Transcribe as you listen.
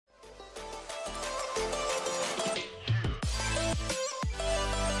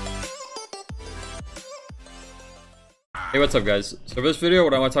Hey, what's up guys? So for this video,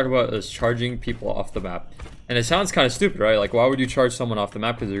 what I want to talk about is charging people off the map. And it sounds kind of stupid, right? Like, why would you charge someone off the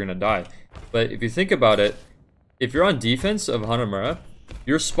map because you're going to die? But if you think about it, if you're on defense of Hanamura,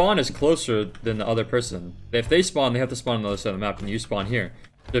 your spawn is closer than the other person. If they spawn, they have to spawn on the other side of the map, and you spawn here.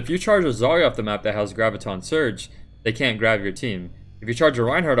 So if you charge a Zarya off the map that has Graviton Surge, they can't grab your team. If you charge a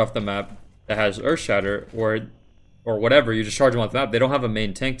Reinhardt off the map that has Earth Shatter, or whatever, you just charge them off the map, they don't have a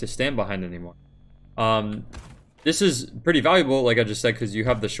main tank to stand behind anymore. This is pretty valuable, like I just said, because you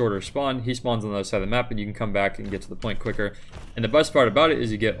have the shorter spawn. He spawns on the other side of the map, and you can come back and get to the point quicker. And the best part about it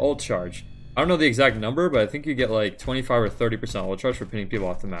is you get ult charge. I don't know the exact number, but I think you get like 25 or 30% ult charge for pinning people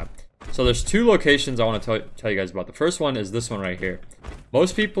off the map. So there's two locations I want to tell you guys about. The first one is this one right here.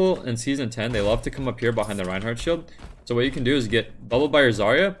 Most people in Season 10, they love to come up here behind the Reinhardt shield. So what you can do is get bubbled by your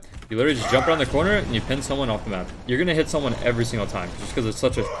Zarya. You literally just jump around the corner and you pin someone off the map. You're going to hit someone every single time just because it's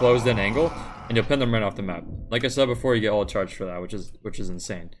such a closed-in angle, and you'll pin them right off the map. Like I said before, you get ult charge for that, which is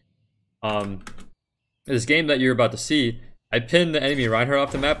insane. This game that you're about to see, I pinned the enemy Reinhardt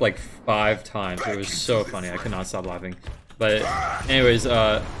off the map like 5 times. It was so funny. I could not stop laughing. But anyways,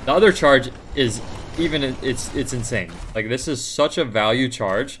 the other charge is it's insane. Like, this is such a value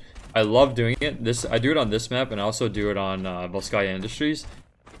charge. I love doing it. I do it on this map, and I also do it on Volskaya Industries.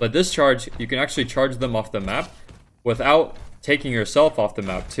 But this charge, you can actually charge them off the map without taking yourself off the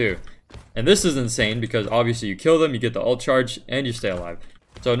map too. And this is insane because obviously you kill them, you get the ult charge, and you stay alive.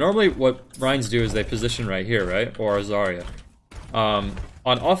 So normally what Rhines do is they position right here, right? Or Zarya. On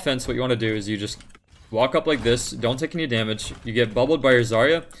offense, what you want to do is you just walk up like this, don't take any damage, you get bubbled by your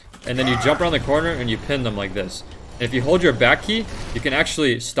Zarya, and then you jump around the corner and you pin them like this. And if you hold your back key, you can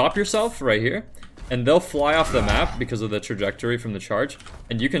actually stop yourself right here, and they'll fly off the map because of the trajectory from the charge,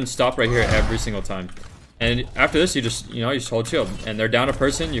 and you can stop right here every single time. And after this, you just hold shield, and they're down a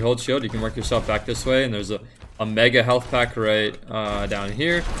person, you hold shield, you can work yourself back this way, and there's a mega health pack right down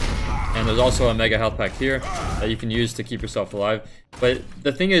here, and there's also a mega health pack here that you can use to keep yourself alive. But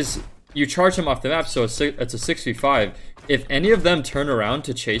the thing is, you charge them off the map, so it's a 6v5. If any of them turn around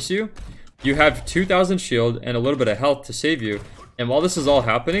to chase you, you have 2,000 shield and a little bit of health to save you. And while this is all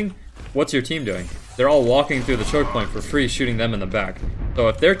happening, what's your team doing? They're all walking through the choke point for free, shooting them in the back. So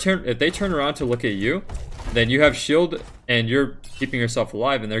if they turn around to look at you, then you have shield and you're keeping yourself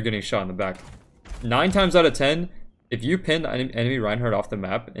alive, and they're getting shot in the back. 9 times out of 10, if you pin enemy Reinhardt off the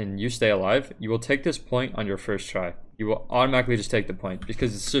map and you stay alive, you will take this point on your first try. You will automatically just take the point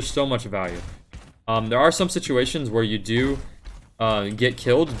because it's just so much value. There are some situations where you do get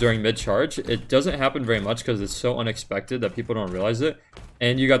killed during mid-charge. It doesn't happen very much because it's so unexpected that people don't realize it.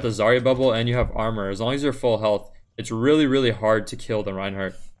 And you got the Zarya bubble and you have armor. As long as you're full health, it's really, really hard to kill the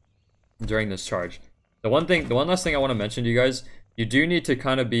Reinhardt during this charge. The one last thing I want to mention to you guys, you do need to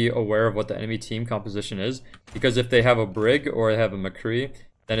kind of be aware of what the enemy team composition is, because if they have a Brig or they have a McCree,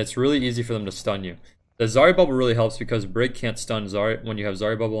 then it's really easy for them to stun you. The Zarya bubble really helps because Brig can't stun Zarya when you have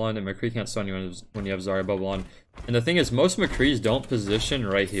Zarya bubble on, and McCree can't stun you when you have Zarya bubble on. And the thing is, most McCrees don't position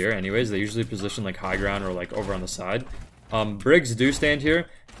right here anyways. They usually position like high ground or like over on the side. Brigs do stand here,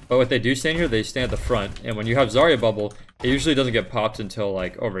 but when they do stand here, they stand at the front. And when you have Zarya bubble, it usually doesn't get popped until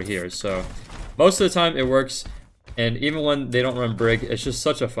like over here. So most of the time it works. And even when they don't run Brig, it's just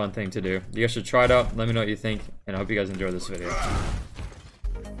such a fun thing to do. You guys should try it out. Let me know what you think, and I hope you guys enjoy this video.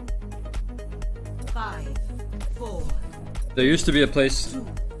 5, 4. There used to be a place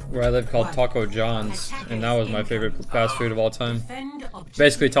where I lived called Taco John's, and that was my favorite fast food of all time.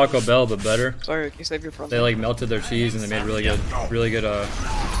 Basically Taco Bell, but better. Sorry, can you save your front? They like melted their cheese and they made really good,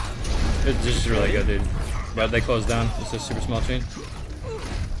 it's just really good, dude. But they closed down. It's a super small chain.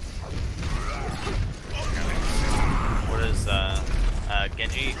 What is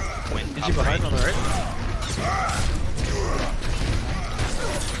Genji went Genji behind on the right?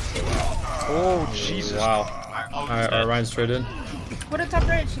 Oh Jesus! Wow. Alright, Ryan's straight in. What a top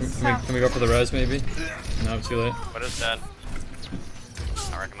right, she's Can we go for the res maybe? No, it's too late. What is that?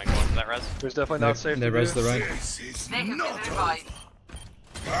 I recommend going for that res. There's definitely not safe. They res the Ryan.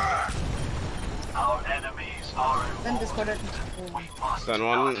 Our enemies are Then discorded. Stun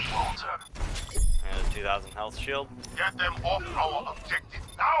one. And a 2,000 health shield. get them off our objective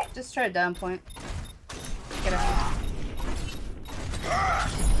now. Just try a down point. Get out.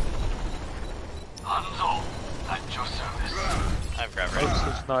 Hanzo, at your service. I've grabbed Oh, right.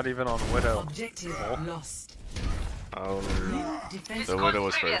 it's not even on Widow. Objective lost. The Widow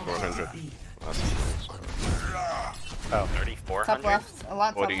was 4,400. Oh, 3,400. Top left. A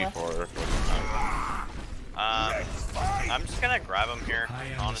lot top 44, left. 45. I'm just gonna grab them here.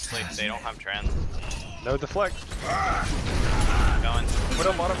 Honestly, they don't have trans. no deflect. Going.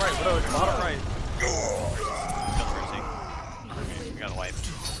 Widow bottom right. Widow bottom right. Still cruising.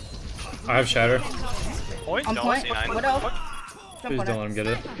 I have Shatter. Point? On Don't point. see nine. What else? Please Jump don't on let it. him get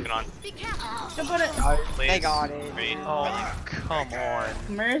it. Get on. Jump on it. Please. They got it. Ready? Oh, come on.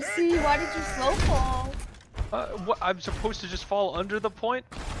 Mercy, why did you slow fall? What? I'm supposed to just fall under the point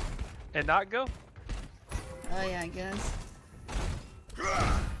and not go? Oh yeah, I guess.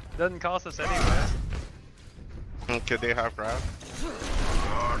 Doesn't cost us anyway. Could they have grab?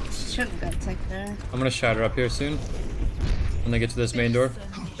 Shouldn't have got tech there. I'm gonna Shatter up here soon. When they get to this main door.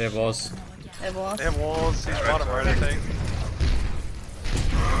 They have walls. They lost. They have walls. He's bottom right, I think.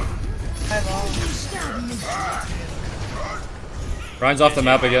 I lost. Ryan's off the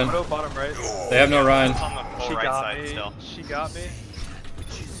map again. Widow bottom right. They have no Ryan. It's on the full She right got side me. still. She got me.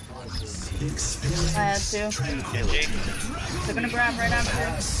 I had to. Genji. They're gonna grab right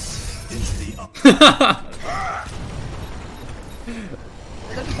after.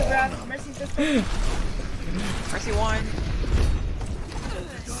 Look at the grab. Mercy sister. Mercy one.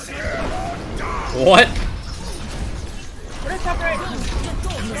 What? What is top right?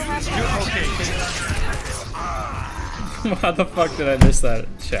 How the fuck did I miss that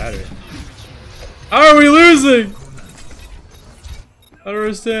Shatter? How are we losing? I don't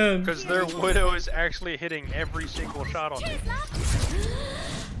understand. Because their Widow is actually hitting every single shot on me.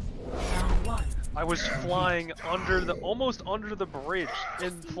 I was flying under the, almost under the bridge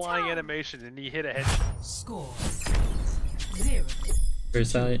in flying animation and he hit a headshot. Score 0.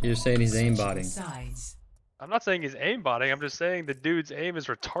 You're saying he's aimbotting. Sides. I'm not saying he's aimbotting, I'm just saying the dude's aim is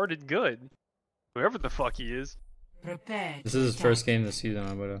retarded good. Whoever the fuck he is. Prepare. This is his first game this season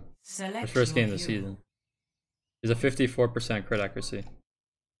on Widow. Select His first game your this hero. season. He's a 54% crit accuracy.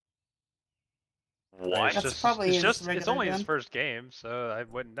 What? That's probably his it's regular only his gun. first game, so I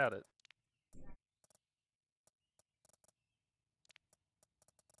wouldn't doubt it.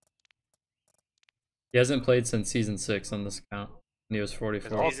 He hasn't played since season 6 on this account. And he was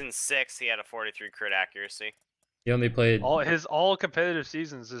 44. Season 6, he had a 43 crit accuracy. He only played. All competitive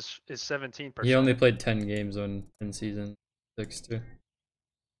seasons is 17%. He only played 10 games in season 6 too.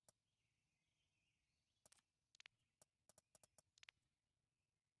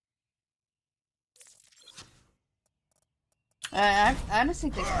 I honestly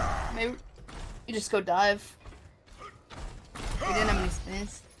think maybe you just go dive. We didn't have any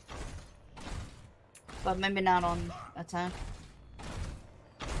space. But maybe not on attack.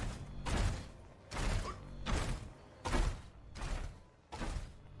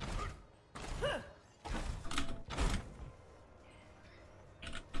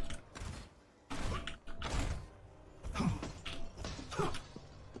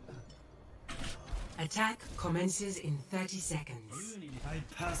 Attack commences in 30 seconds. I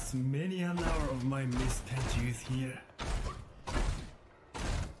passed many an hour of my misspent youth here.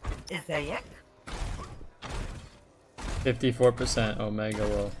 Is there yet? 54% Omega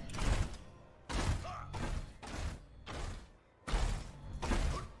will.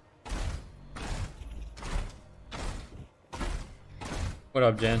 What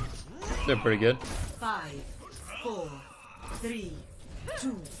up, Jan? They're pretty good. 5, 4, 3, 2,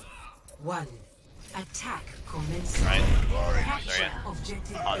 1. Attack commences. Right. Capture There you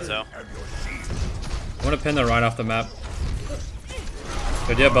objective Hanzo. I want to pin the Rhine off the map.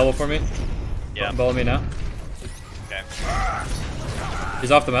 So do you have Bellow for me? Yeah. Bellow me now. Okay.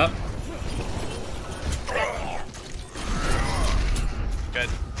 He's off the map. Good.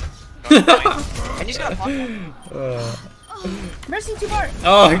 Going point. And he's gonna pop him. Mercy too far.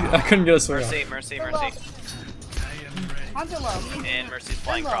 Oh, I couldn't get a swing. Mercy, Mercy, Mercy. Hanzo low. And Mercy's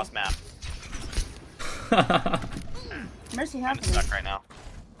flying Hello. cross map. Mercy I'm happening. stuck right now.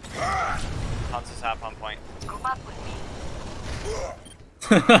 Hanzo's half on point. Come up with me.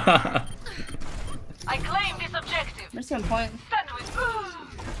 I claim this objective. Mercy on point. Stand with me.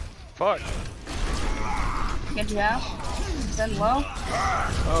 Fuck. Genji half. Then low.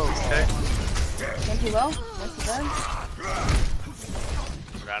 Oh, okay. Genji low. Mercy dead.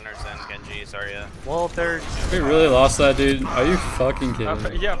 Runners and Genji, Zarya. Well, they're... We really lost that, dude. Are you fucking kidding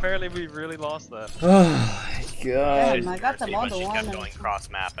me? yeah, apparently we really lost that. Oh my god. Damn, I got them Mercy, all but to she one. kept and- going cross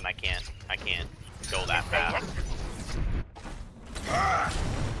map and I can't go that fast.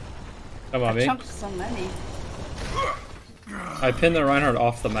 Come on, me. Chunked so many. I pinned the Reinhardt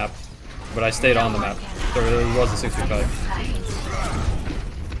off the map, but I stayed on the map. So it was a 65.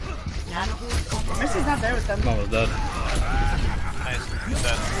 Mercy's not there with them. I'm almost dead. Nice. He's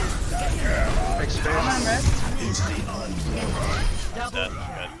dead. I'm on red. He's dead. Good.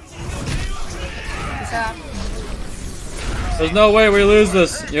 He's out. There's no way we lose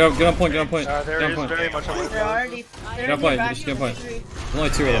this. Get on point, get on point. There Get on is point. very much a They're already. Get on point, just get on point. There's only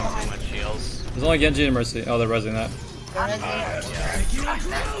 2 of them. Too much heals. There's only Genji and Mercy. Oh, they're resing that. I'm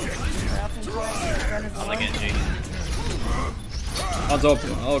like NG. Odds open.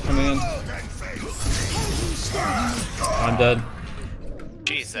 Oh, coming in. I'm dead.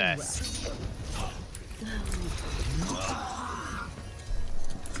 Jesus.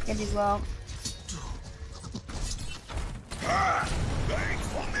 Genji's low.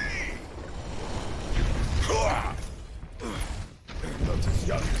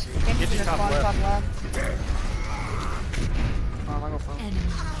 Genji's in the spawn top left.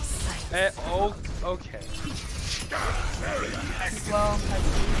 Oh, okay. He's low.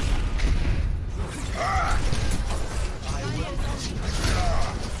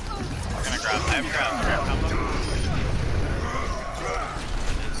 We're gonna grab. I have grab combo.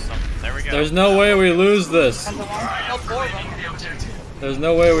 There we go. There's no way we lose this. There's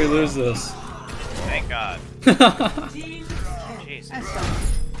no way we lose this. Thank God. Jesus.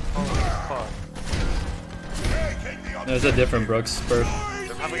 Oh, fuck. There's a different Brooks spurt.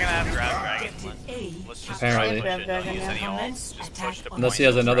 They're probably gonna have grab dragon. Let's just Apparently. try to use any ults. Just push the Unless he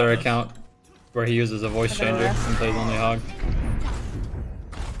point has and another grab it. account where he uses a voice changer and plays only Hog.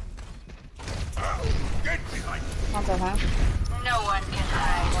 Hanzo, huh? No one can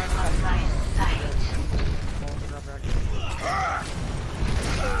hide from my sight.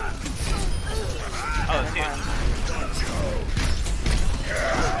 Oh, it's you.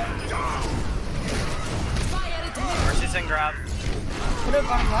 Mercy's in grab. Put it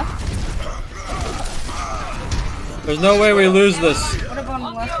bottom left. There's no way we lose this. Put it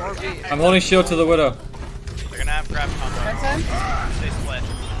bottom left. I'm holding shield to the Widow. They're gonna have grab combo. Right side. They split.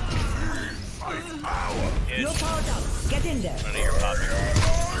 Get in there. None of your pop.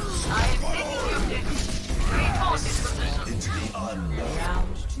 I am taking the objective. Reinforce this position. Round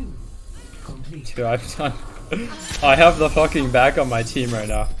 2 complete. Dude, I've done. I have the fucking back on my team right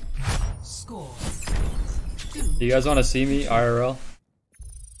now. Score. Do you guys want to see me IRL?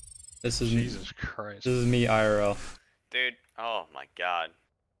 This is Jesus Christ. This is me IRL. Dude, oh my God.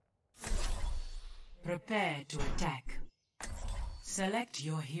 Prepare to attack. Select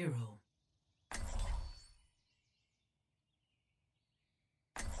your hero.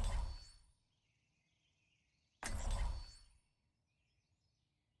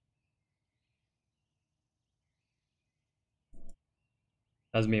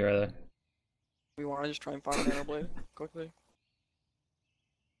 That's me right there. We want to just try and find an blade quickly.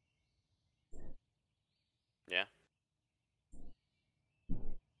 Yeah.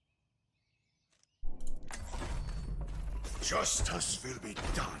 Justice will be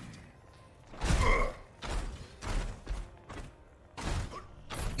done.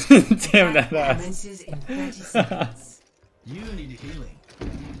 Damn that ass. Commences in 30 seconds. You need healing.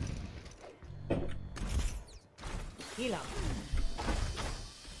 Heal up.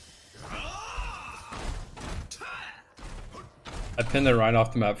 I pinned the Rhine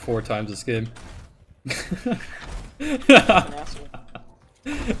off the map 4 times this game. 2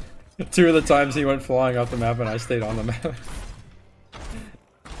 of the times he went flying off the map and I stayed on the map.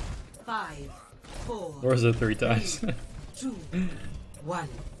 5, 4, Or was it 3 times? 2, 1.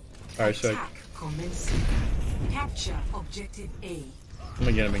 Alright, should I? Attack commencing. Capture objective A. I'm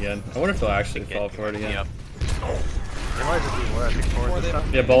gonna get him again. I wonder if they'll actually fall for it again. Yep. They might just be rushing forward this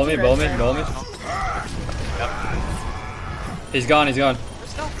time. Yeah, bowl me, bowl me, bowl me. He's gone, he's gone.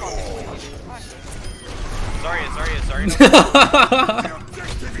 Sorry.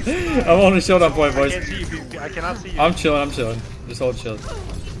 I'm only showed on point, I boys. can't see you. I cannot see you. I'm chilling. Just hold chill.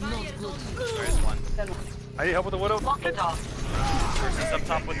 There's one. I need help with the widow. Lock it off. Mercy's up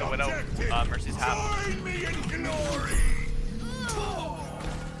top with the widow. Mercy's half.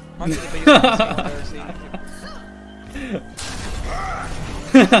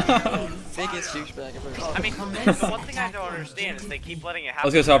 Biggest douchebag ever. I mean, the one thing I don't understand is they keep letting it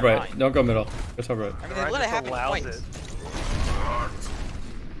happen. Let's go top in their right. mind. Don't go middle. Go top right. I mean, they let it happen allows twice. it.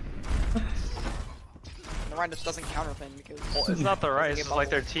 The Rhine just doesn't counter thing because. Well, it's not the right. It's just like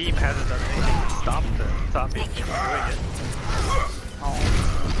their team hasn't done anything to stop me from doing it.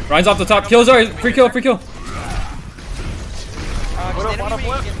 Ryan's off the top. Kill Zari. Free kill. Widow, bottom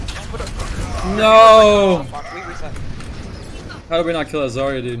left. No. Fuck, we reset. How did we not kill that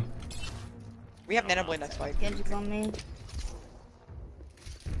Zarya, dude? We have Nanoblade next fight. Genji's on me.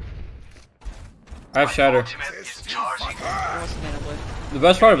 I have Shatter. Who wants the Nanoblade? The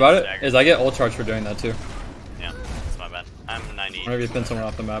best part about it is I get ult charge for doing that too. Yeah, that's my bad. I'm 90. Whenever you pin someone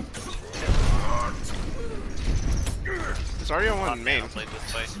off the map. Zarya won main. Played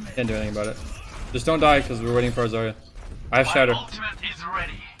this way. Can't do anything about it. Just don't die because we're waiting for our Zarya. I have Shatter. Ultimate is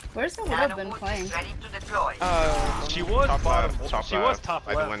ready. Where's the Widow been playing? She was Top bottom. left, She was top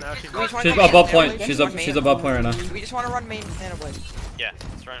by the left. wind. Now she's Do we just wanna She's run above main point. Nanoblade? She's Run up. main? She's above point right now. We just want to run main Nanoblade. Yeah,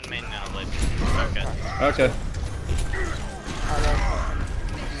 let's run main Nanoblade. Okay. Okay.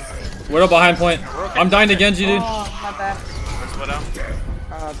 Widow behind point. I'm dying to Genji, dude. Oh, my bad. Where's Widow?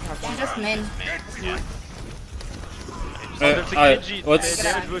 I'm just main. Main. Yeah. there's a Genji. What's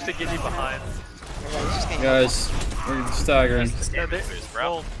Damage boosted Genji behind. guys? We're staggering. Yeah,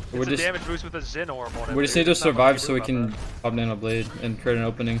 well, We it's a just- damage boost with a Zen orb on it. We just need to There's not much survive you so do we about can that. pop Nano Blade and create an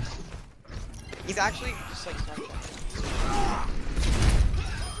opening. He's actually just like sniping.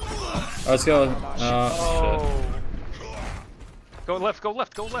 Let's go. Oh. Go left, go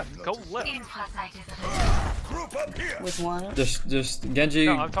left, go left, go left. With one. Shit. Just Genji,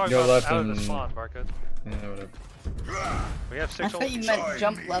 No, I'm talking go about left out of and the spawn, Barcode. yeah, whatever. We have I 6 thought you meant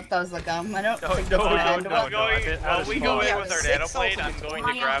jump left. I was like, I don't No, think no, that's gonna end no, well. no. I did- Well, we go in with our Nanoblade. I'm going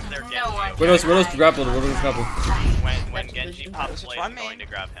to grab their Genji. Widow's grappled. Widow's grappled. When Genji pops blade, I'm going to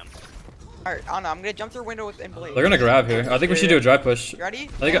grab him. Alright, Anna, I'm gonna jump through a window with blade. They're gonna grab here. I think we should do a dry push. You ready?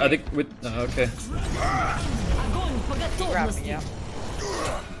 I think with okay. He grabbed me, yeah.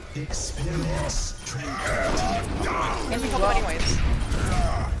 Can we help anyways?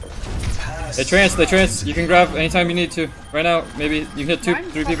 They trance. You can grab anytime you need to. Right now, maybe you can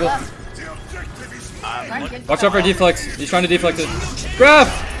hit 3 people. Watch out for deflex. He's trying to deflect it. Grab!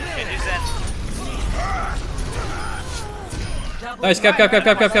 Genji's in. Nice. Cap. Point.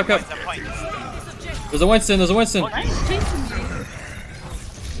 There's a Winston. Monkey.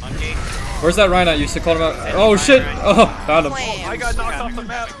 Where's that Rhino? You used to call him out. Oh shit! Oh, found him. I got knocked off the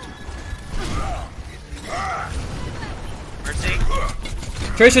map. Mercy.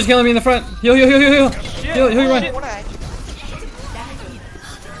 Tracer's killing me in the front. Heal. Heal your run. What I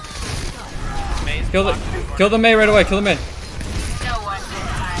Maze Kill the Mei right away. Kill the Mei.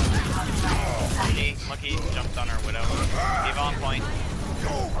 Monkey jumped on our Widow. Leave on point.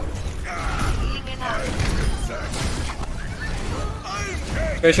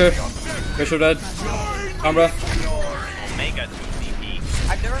 Tracer dead. Umbra. Mega 2 DP.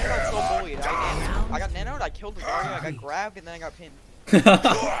 I've never felt so bullied. I got nanoed, I killed the Zarya, I got grabbed, and then I got pinned.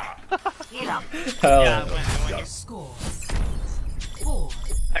 Hell. Yeah, when you Score 4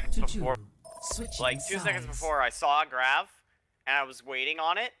 to 2. before, Switching like 2 seconds sides. before, I saw a grav, and I was waiting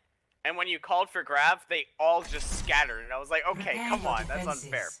on it. And when you called for grav, they all just scattered, and I was like, okay, come on, that's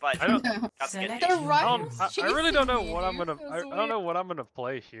unfair. But I don't. that's good. Select They're your right. I really don't know what I'm Chasing gonna. me, dude. I don't know what I'm gonna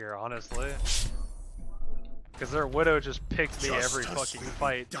play here, honestly. Because their Widow just picked me every fucking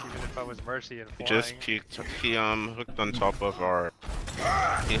fight, even if I was Mercy and He flying. just peeked. He hooked on top of our.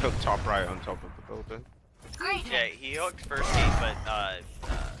 He hooked top right on top of the building. Yeah, he hooked first gate, but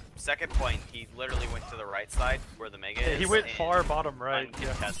second point, he literally went to the right side where the Mega Yeah, is. he went and far bottom right. Yeah.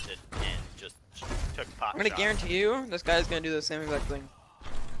 uncontested and just took pop I'm gonna shots. guarantee you, this guy's gonna do the same exact thing.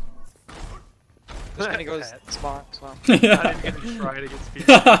 Just gonna go his spot, so. Not even gonna try to get speed.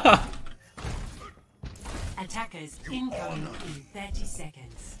 Attackers incoming in 30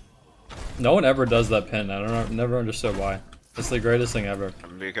 seconds. No one ever does that pin. I don't know. Never understood why. It's the greatest thing ever.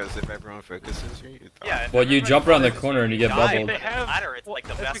 Because if everyone focuses you, Yeah. if Well, you everybody jump around the follows corner and you get die, bubbled. They have- ladder, it's like the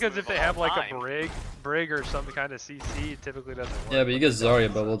That's best because move if they of have all like time. a brig or some kind of CC, it typically doesn't work. Yeah, but you get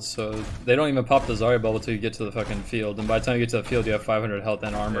Zarya bubbled, so they don't even pop the Zarya bubble till you get to the fucking field. And by the time you get to the field, you have 500 health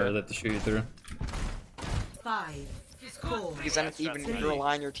and armor Yeah. that to shoot you through. 5, 4, Because then it's even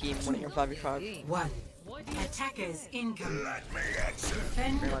rely on your team when you're 5v5. 1. Attackers incoming.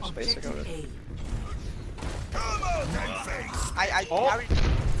 Defend Pretty much basic of objective it. A.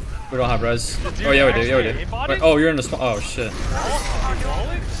 We don't have res. Did Oh yeah, we do. you Yeah, we do. actually aimbot Wait, it? oh, you're in the spawn. Oh shit.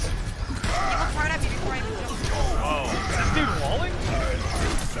 Walling? Whoa. This dude walling?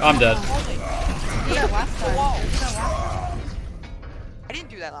 I'm dead. Yeah, last time. I didn't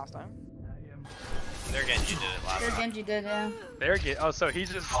do that last time. There again, you did it last Sure, time. Genji did, yeah. There get. Oh, so he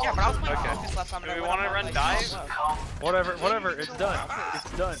just. Yeah, but I was playing Okay. focus last time. Do and we I want to went run like, dive? Whatever. It's done.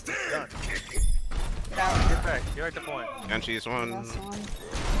 It's done. Down. Get back. You're at the point. Genji's one. Last one.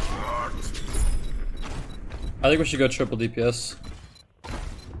 I think we should go triple DPS.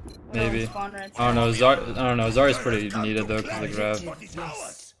 Maybe. Spawn right I don't know. I don't know. Zarya's pretty needed though because of the grab. Objective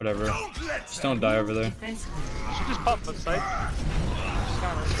lost. Whatever. Just don't die over there. Defensively. She just popped the site.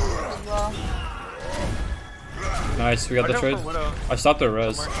 as well. Nice. We got the I trade. go for Widow. I stopped their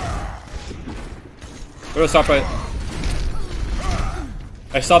res. Widow, stop right.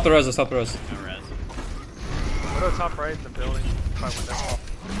 I stopped the res. No res. Widow top right in the building. By window.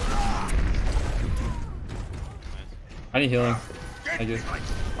 I need healing. Thank you.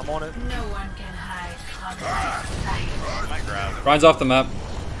 I'm on it. No one can hide from my sight. Might grab. Ryan's off the map.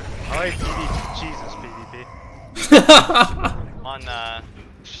 Alright, Jesus, PvP. On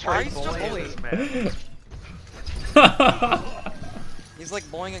Straight Why are you bullying still this man. He's like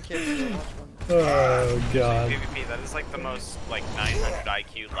bullying a kid. Oh god. PvP, that is like the most like 900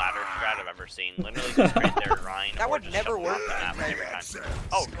 IQ ladder strat I've ever seen. Literally just right there, Ryan. That or would just never shuffle work off the map in every competitive. time.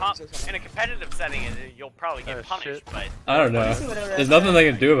 Oh, in a competitive setting, you'll probably get punished, shit. but I don't know. There's nothing they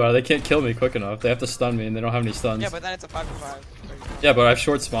can do about it. They can't kill me quick enough. They have to stun me, and they don't have any stuns. Yeah, but then it's a 5v5. Yeah, but I have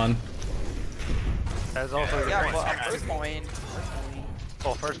short spawn. That's also a good Yeah, point. well, first point.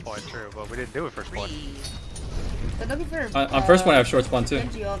 Well, first point, true, but we didn't do it first point. They're looking for. On first point, I have short spawn too.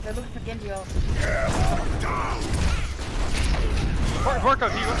 Genji ult. They're looking for Genji ult. Porco,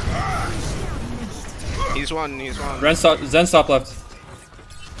 He's one. Ren stop, Zen stop left.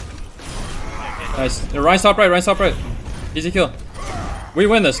 Nice. Ryan stop right, Ryan stop right. Easy kill. We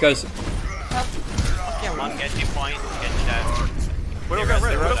win this, guys. come on, Genji point, Genji dead. Widow got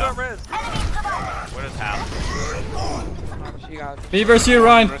red, Widow got red. What is half? She got. Me versus you,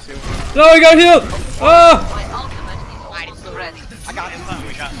 Ryan. No, we got healed! Oh! My ultimate is ready. I got him.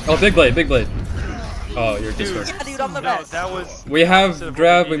 We got Oh, big blade, big blade. Oh, you're discard. Yeah, dude, I'm the No, best. that was. We have opposite of what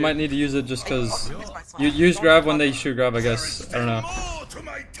grab, we needed. might need to use it just because. It's my slot. You use grab when they shoot grab, I guess. I don't know.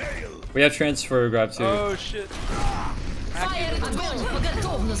 We have transfer grab too. Oh shit. Fire at will for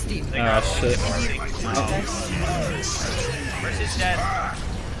готовности. Ah, shit. Mercy's dead.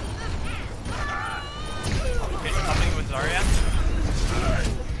 Okay, coming with Zarya.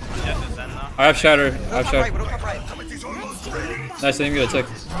 Death is Zen though. I have shatter. I Widow have top right, shatter. Widow top right. Nice, I didn't get a tick.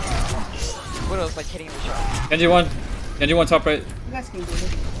 Widow's like hitting the shot. Genji one. Genji one top right. You guys can do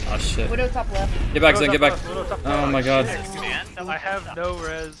this. Oh shit. Widow top left. Get back, Zen, get back. Widow top Oh my god. Man, I have no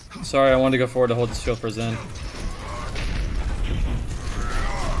res. Sorry, I wanted to go forward to hold the shield for Zen.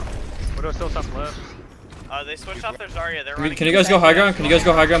 Widow still top left. they switched off their Zarya. They're Can running. you guys go high ground? Can you guys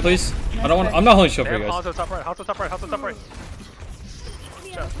go high ground, please? I don't want. I'm not holding shield They for you have guys. Hanzo top right, Hanzo top right, Hanzo top right.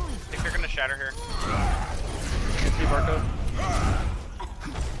 I think they're gonna shatter here. See Barco.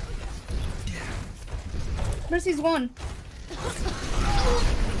 Mercy's one.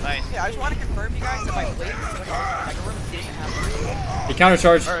 Nice. Yeah, I just want to confirm, you guys, if I played this like a room didn't have. He counter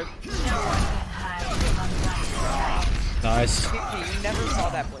charged. Alright. Nice. You never saw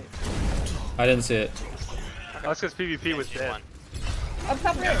that play. I didn't see it. That's because PvP was Genji's dead. one. Up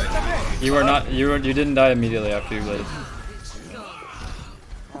top right. Up top right. You were not. You didn't die immediately after you bladed.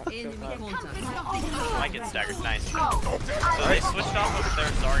 Might get staggered. Nice. So they switched off of their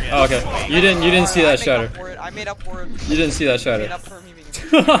Zarya. Oh, okay. You didn't see that shatter. I made up for it. You didn't see that I made shatter. up for him even.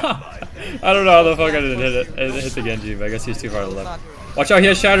 I don't know how the fuck I didn't hit it. I hit the Genji, but I guess he's too far to the left. Watch out, he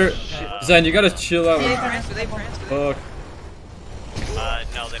has shatter. Zen, you gotta chill out. They transfer, they transfer. Fuck.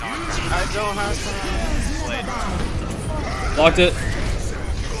 No, they don't. I don't have blade. Locked it.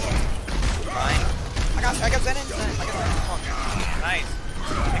 Fine. I got Zen in. I got Zen in. Nice.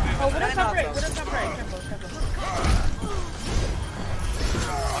 Oh, Widow top right. Widow top right. Careful, careful.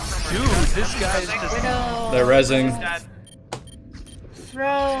 Dude, this guy is just. Widow. They're rezzing. Dad.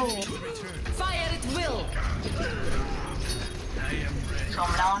 Throw. Fire at will.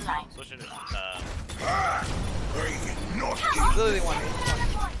 Switch it. Literally one.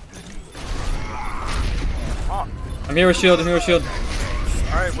 I'm here with shield. I'm here with shield.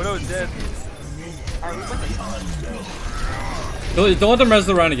 Alright, Widow's dead. Don't let them res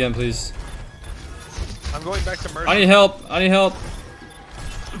the round again, please. I'm going back to Mercy. I need help. I need help.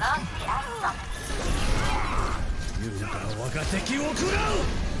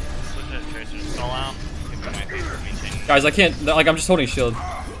 Switch it. Tracer's stall out. Keep going with maintain. Guys, I can't. Like, I'm just holding shield.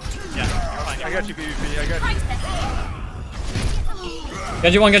 Yeah, you're fine. I got you, PvP. I got you.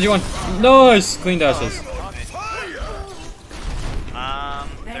 Genji one. Genji one. Nice. Clean dashes.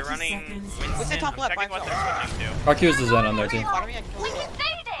 They're running. What's the top left? Checking what they're switching to. RQ is the Zen on there too. Bottom me, I can kill it.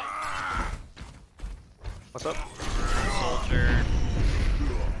 What's up? Soldier.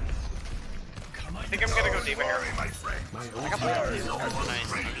 I think I'm gonna go D.Va here. I got blade.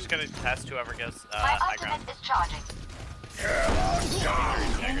 Nice. I'm just gonna test whoever gets high ground.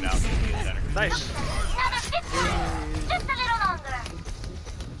 Figured out. Better. Nice.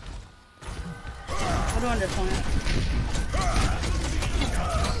 Widow under point.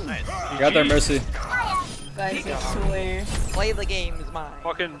 Nice. You got their mercy. Guys, I swear. Play the game is mine.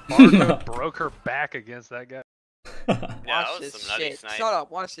 Fucking Barco broke her back against that guy. Yeah, Watch that was this some nutty shit. snipe. Shut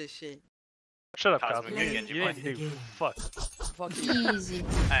up, watch this shit. Shut up, Cosmic Cosmic. Genji You point. didn't do fuck. Fuck you. Easy.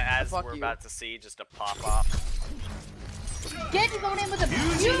 As Fuck we're you. about to see, just a pop off. Genji going in with a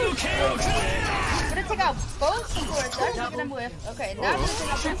huge. Gonna take out both supports. That's taking him with. Okay, now gonna take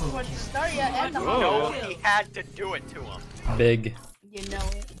out both supports. Zarya and the No, Holo. he had to do it to him. Big. You know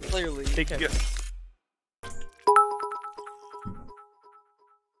it. Clearly. Big Okay.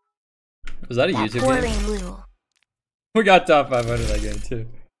 Was that a YouTube game? We got top 500 that game too.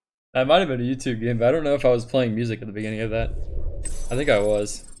 That might have been a YouTube game, but I don't know if I was playing music at the beginning of that. I think I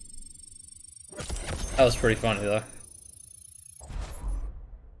was. That was pretty funny though.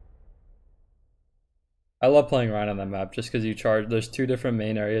 I love playing Ryan on that map just because you charge. There's 2 different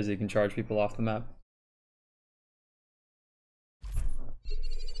main areas you can charge people off the map.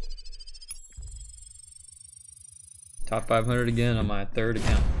 Top 500 again on my 3rd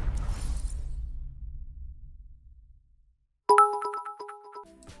account.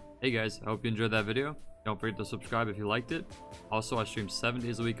 Hey guys, I hope you enjoyed that video. Don't forget to subscribe if you liked it. Also, I stream 7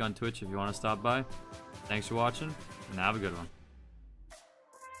 days a week on Twitch if you want to stop by. Thanks for watching, and have a good one.